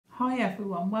Hi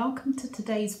everyone, welcome to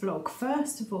today's vlog.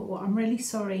 First of all, I'm really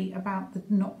sorry about the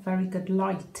not very good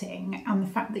lighting and the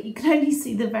fact that you can only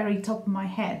see the very top of my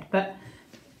head, but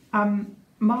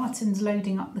Martin's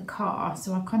loading up the car,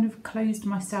 so I kind of closed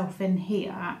myself in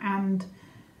here, and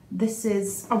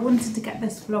I wanted to get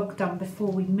this vlog done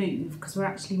before we move because we're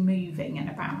actually moving in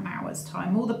about an hour's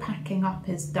time. All the packing up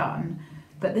is done,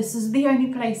 but this is the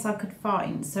only place I could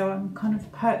find, so I'm kind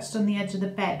of perched on the edge of the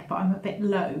bed, but I'm a bit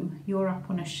low. You're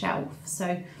up on a shelf,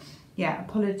 so yeah,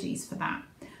 apologies for that.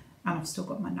 And I've still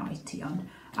got my nightie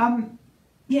on.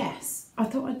 Yes, I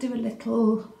thought I'd do a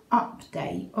little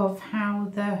update of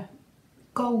how the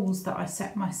goals that I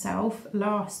set myself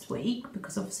last week,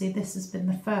 because obviously this has been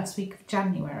the first week of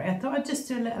January. I thought I'd just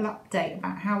do a little update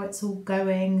about how it's all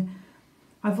going.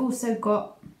 I've also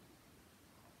got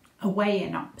a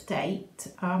weigh-in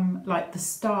update, like the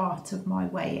start of my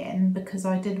weigh-in, because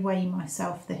I did weigh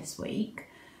myself this week,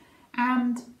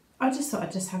 and I just thought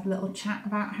I'd just have a little chat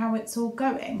about how it's all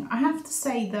going. I have to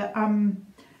say that I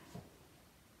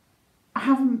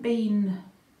haven't been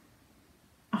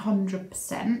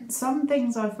 100%. Some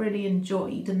things I've really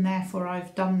enjoyed and therefore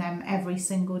I've done them every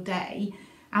single day,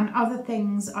 and other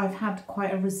things I've had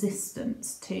quite a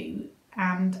resistance to,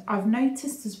 and I've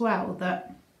noticed as well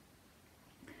that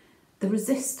the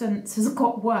resistance has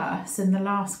got worse in the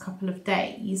last couple of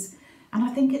days, and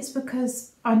I think it's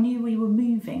because I knew we were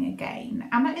moving again,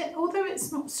 and although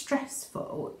it's not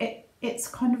stressful, it's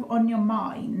kind of on your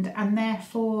mind, and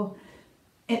therefore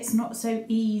it's not so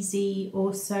easy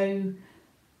or so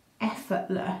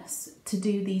effortless to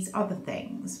do these other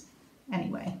things.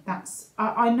 Anyway,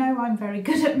 I know I'm very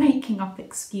good at making up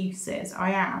excuses.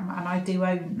 I am, and I do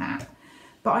own that,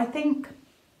 but I think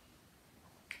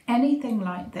anything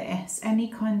like this, any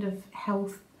kind of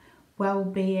health,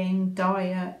 well-being,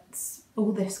 diets,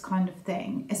 all this kind of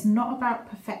thing, it's not about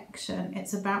perfection,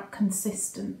 it's about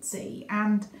consistency,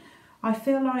 and I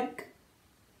feel like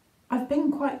I've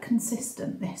been quite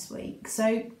consistent this week,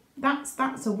 so that's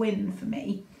a win for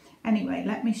me. Anyway,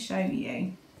 let me show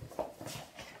you.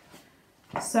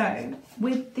 So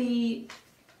with the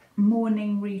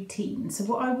morning routine, so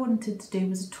what I wanted to do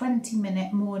was a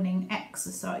 20-minute morning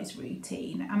exercise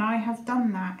routine, and I have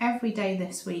done that every day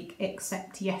this week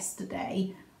except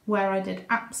yesterday, where I did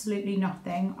absolutely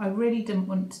nothing. I really didn't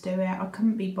want to do it, I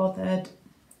couldn't be bothered,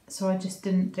 so I just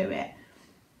didn't do it.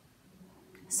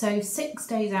 So 6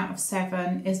 days out of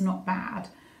 7 is not bad.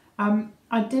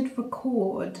 I did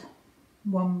record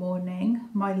one morning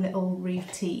my little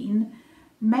routine,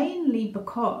 mainly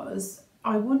because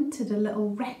I wanted a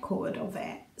little record of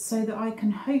it so that I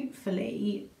can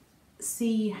hopefully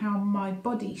see how my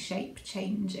body shape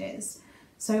changes.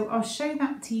 So I'll show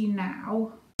that to you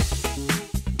now.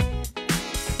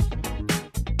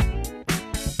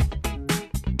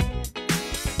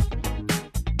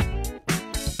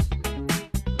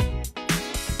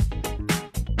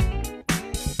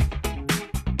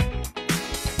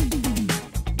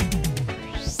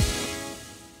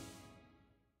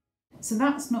 So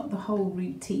that's not the whole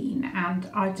routine, and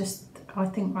I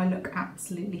think I look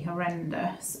absolutely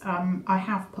horrendous. I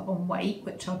have put on weight,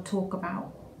 which I'll talk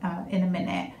about in a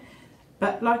minute,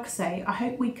 but like I say, I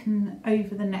hope we can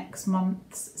over the next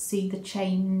months see the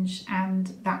change, and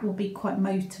that will be quite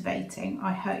motivating,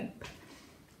 I hope.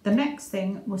 The next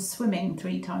thing was swimming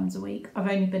 3 times a week. I've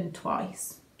only been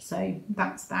twice, so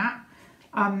that's that.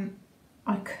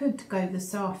 I could go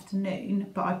this afternoon,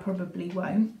 but I probably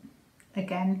won't.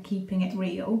 Again, keeping it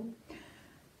real.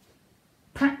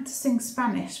 Practicing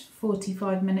Spanish for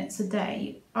 45 minutes a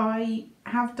day. I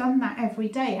have done that every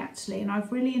day actually, and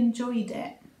I've really enjoyed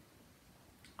it.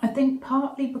 I think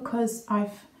partly because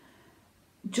I've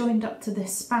joined up to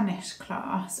this Spanish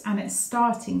class and it's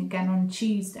starting again on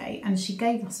Tuesday, and she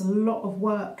gave us a lot of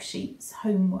worksheets,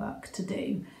 homework to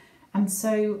do, and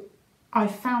so I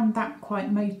found that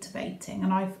quite motivating,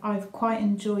 and I've quite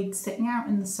enjoyed sitting out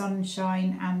in the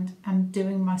sunshine and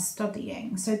doing my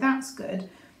studying, so that's good.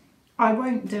 I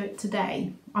won't do it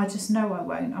today, I just know I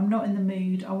won't. I'm not in the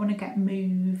mood. I want to get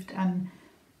moved, and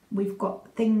we've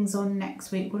got things on next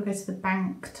week. We'll go to the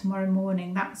bank tomorrow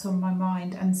morning, that's on my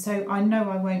mind, and so I know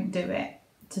I won't do it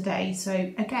today.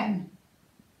 So again,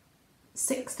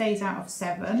 6 days out of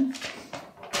 7.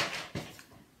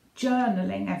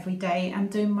 Journaling every day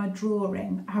and doing my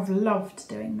drawing. I have loved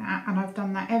doing that, and I've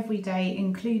done that every day,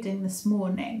 including this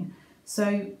morning.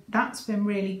 So that's been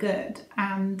really good,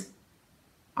 and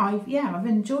I've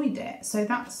enjoyed it. So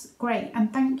that's great,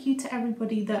 and thank you to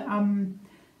everybody that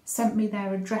sent me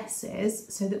their addresses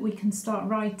so that we can start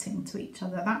writing to each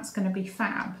other. That's going to be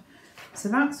fab. So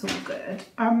that's all good.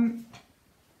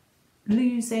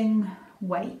 Losing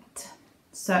weight.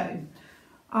 So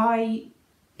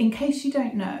in case you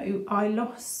don't know, I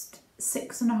lost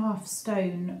 6.5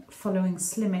 stone following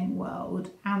Slimming World,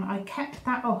 and I kept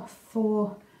that off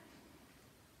for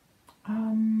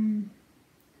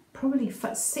probably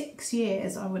for 6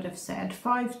 years, I would have said,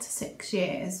 5 to 6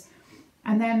 years.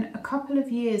 And then a couple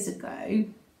of years ago,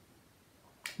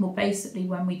 well, basically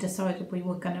when we decided we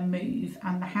were going to move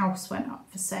and the house went up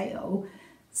for sale,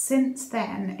 since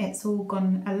then it's all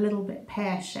gone a little bit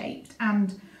pear-shaped,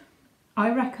 and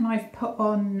I reckon I've put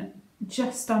on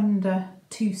just under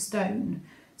 2 stone.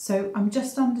 So I'm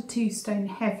just under 2 stone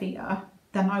heavier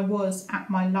than I was at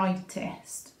my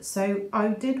lightest. So I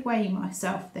did weigh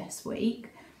myself this week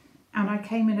and I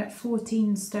came in at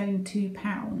 14 stone 2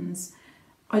 pounds.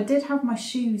 I did have my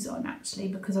shoes on actually,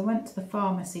 because I went to the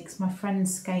pharmacy because my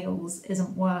friend's scales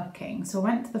isn't working. So I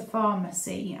went to the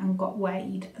pharmacy and got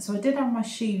weighed. So I did have my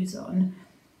shoes on.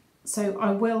 So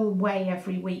I will weigh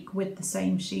every week with the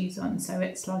same shoes on. So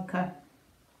it's like a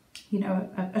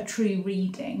true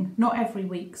reading. Not every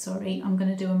week, sorry. I'm going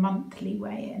to do a monthly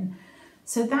weigh-in.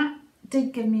 So that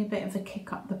did give me a bit of a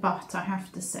kick up the butt, I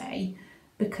have to say,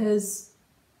 because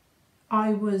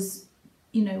I was,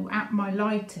 at my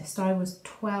lightest, I was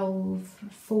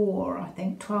 12.4, I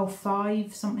think,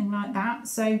 12.5, something like that.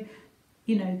 So,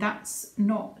 that's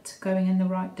not going in the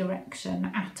right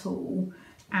direction at all,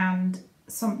 and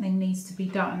something needs to be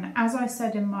done. As I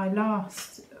said in my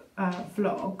last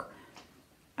vlog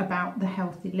about the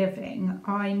healthy living,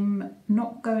 I'm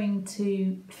not going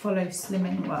to follow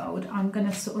Slimming World. I'm going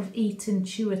to sort of eat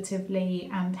intuitively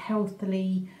and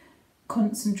healthily,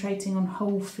 concentrating on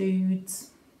whole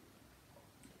foods.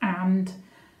 And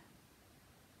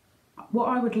what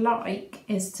I would like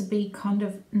is to be kind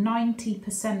of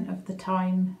 90% of the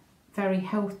time very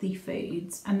healthy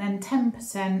foods, and then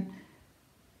 10%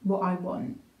 what I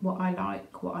want, what I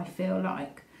like, what I feel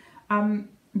like.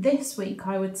 This week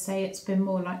I would say it's been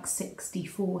more like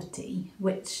 60-40,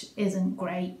 which isn't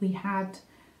great. We had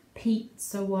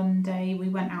pizza one day, we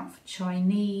went out for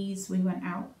Chinese, we went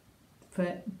out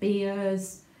for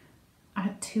beers, I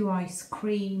had 2 ice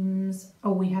creams,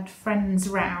 we had friends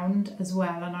round as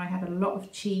well, and I had a lot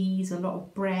of cheese, a lot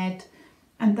of bread.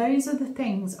 And those are the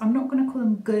things, I'm not going to call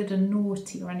them good and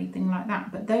naughty or anything like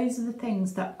that, but those are the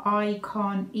things that I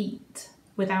can't eat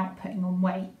without putting on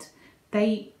weight.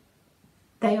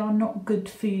 They are not good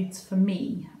foods for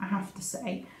me, I have to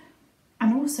say.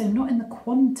 And also not in the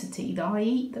quantity that I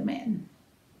eat them in.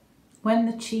 When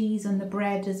the cheese and the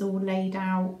bread is all laid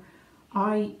out,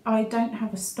 I don't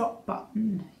have a stop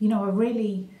button.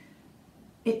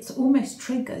 It almost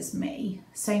triggers me.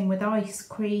 Same with ice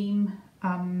cream.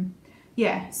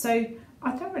 So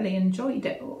I thoroughly enjoyed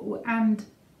it all. And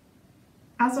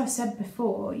as I said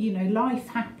before, life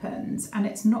happens and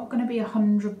it's not going to be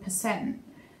 100%.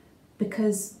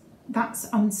 Because that's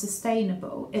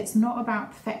unsustainable. It's not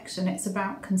about perfection, it's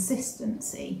about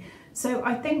consistency. So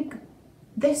I think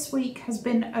this week has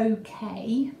been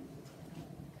okay.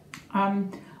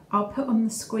 I'll put on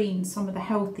the screen some of the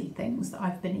healthy things that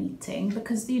I've been eating,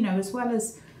 because as well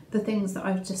as the things that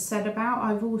I've just said about,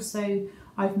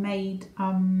 I've made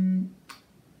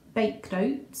baked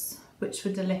oats, which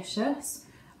were delicious.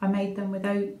 I made them with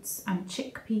oats and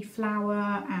chickpea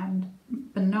flour and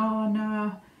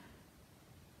banana,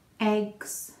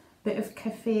 eggs, bit of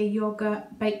kefir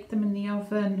yogurt, baked them in the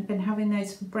oven. Been having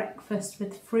those for breakfast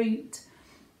with fruit.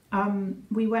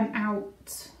 We went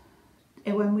out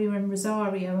when we were in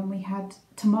Rosario and we had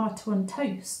tomato on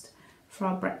toast for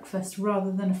our breakfast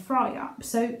rather than a fry up.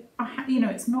 So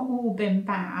it's not all been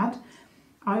bad.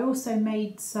 I also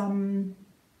made some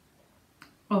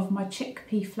of my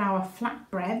chickpea flour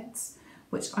flatbreads,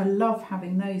 which I love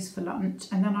having those for lunch,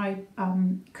 and then I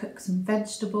cook some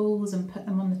vegetables and put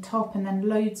them on the top, and then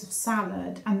loads of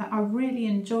salad, and I really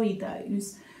enjoy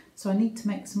those, so I need to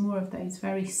make some more of those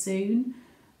very soon.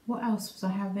 What else was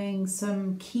I having?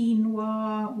 Some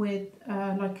quinoa with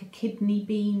like a kidney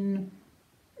bean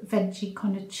veggie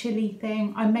kind of chilli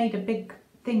thing. I made a big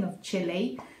thing of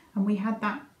chilli, and we had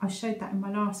that, I showed that in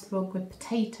my last vlog, with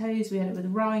potatoes. We had it with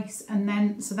rice, and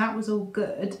then so that was all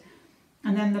good.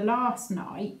 And then the last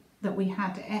night that we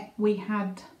had it, we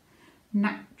had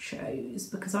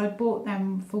nachos, because I bought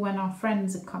them for when our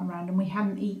friends had come round and we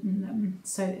hadn't eaten them.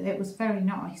 So it was very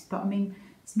nice, but I mean,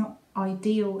 it's not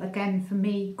ideal again for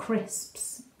me.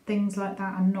 Crisps, things like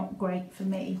that are not great for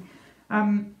me.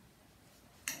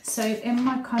 So in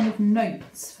my kind of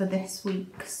notes for this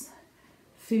week's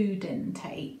food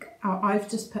intake, I've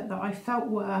just put that I felt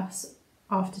worse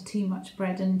after too much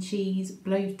bread and cheese,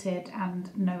 bloated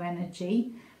and no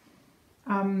energy.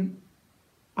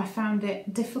 I found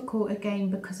it difficult again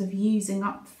because of using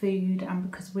up food and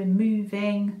because we're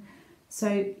moving.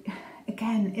 So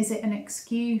again, is it an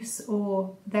excuse,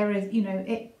 or there is, you know,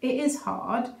 it is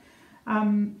hard.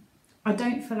 I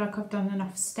don't feel like I've done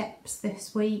enough steps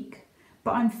this week,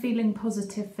 but I'm feeling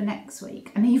positive for next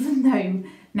week. And even though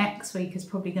next week is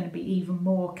probably going to be even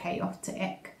more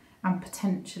chaotic and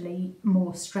potentially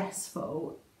more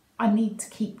stressful, I need to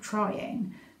keep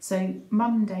trying. So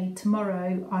Monday,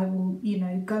 tomorrow, I will, you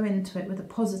know, go into it with a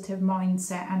positive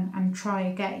mindset and try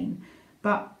again.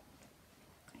 But,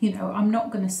 you know, I'm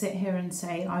not going to sit here and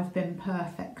say I've been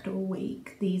perfect all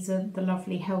week. These are the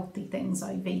lovely healthy things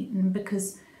I've eaten,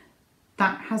 because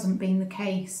that hasn't been the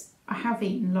case. I have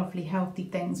eaten lovely healthy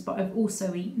things, but I've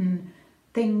also eaten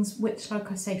things which,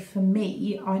 like I say, for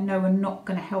me, I know are not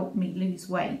going to help me lose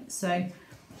weight. So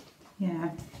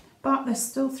yeah, but there's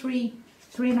still three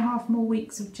and a half more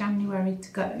weeks of January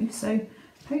to go. So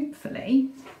hopefully,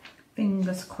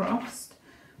 fingers crossed.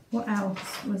 What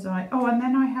else was I? Oh, and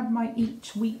then I have my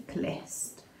each week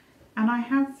list, and I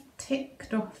have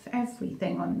ticked off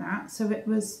everything on that. So it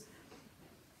was,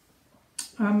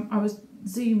 I was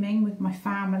Zooming with my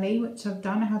family, which I've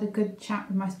done. I had a good chat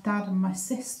with my dad and my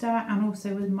sister, and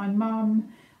also with my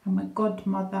mum and my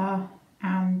godmother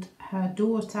and her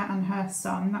daughter and her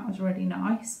son. That was really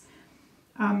nice.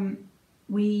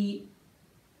 We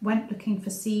went looking for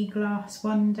sea glass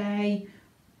one day,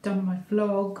 done my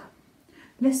vlog,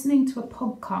 listening to a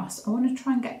podcast. I want to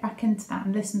try and get back into that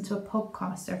and listen to a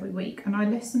podcast every week. And I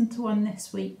listened to one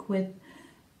this week with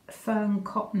Fern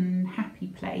Cotton, Happy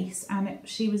Place, and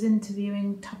she was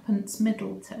interviewing Tuppence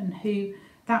Middleton, who,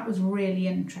 that was really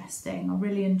interesting. I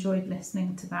really enjoyed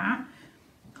listening to that.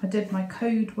 I did my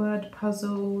code word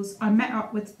puzzles. I met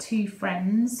up with 2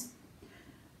 friends,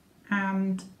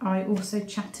 and I also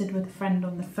chatted with a friend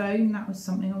on the phone. That was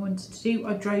something I wanted to do.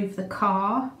 I drove the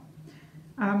car,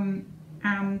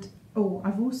 and oh,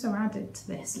 I've also added to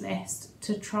this list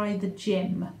to try the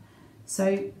gym.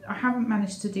 So I haven't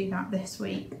managed to do that this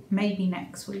week. Maybe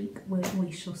next week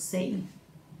we shall see.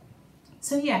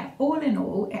 So yeah, all in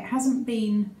all, it hasn't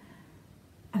been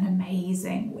an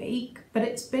amazing week, but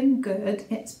it's been good.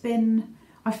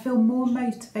 I feel more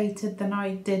motivated than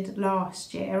I did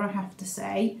last year, I have to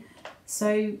say.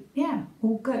 So yeah,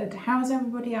 all good. How's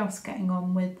everybody else getting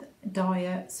on with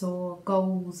diets or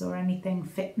goals or anything,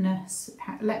 fitness?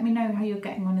 Let me know how you're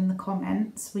getting on in the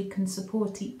comments. We can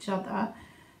support each other.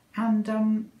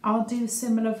 And I'll do a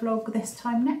similar vlog this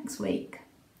time next week.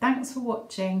 Thanks for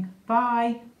watching.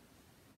 Bye.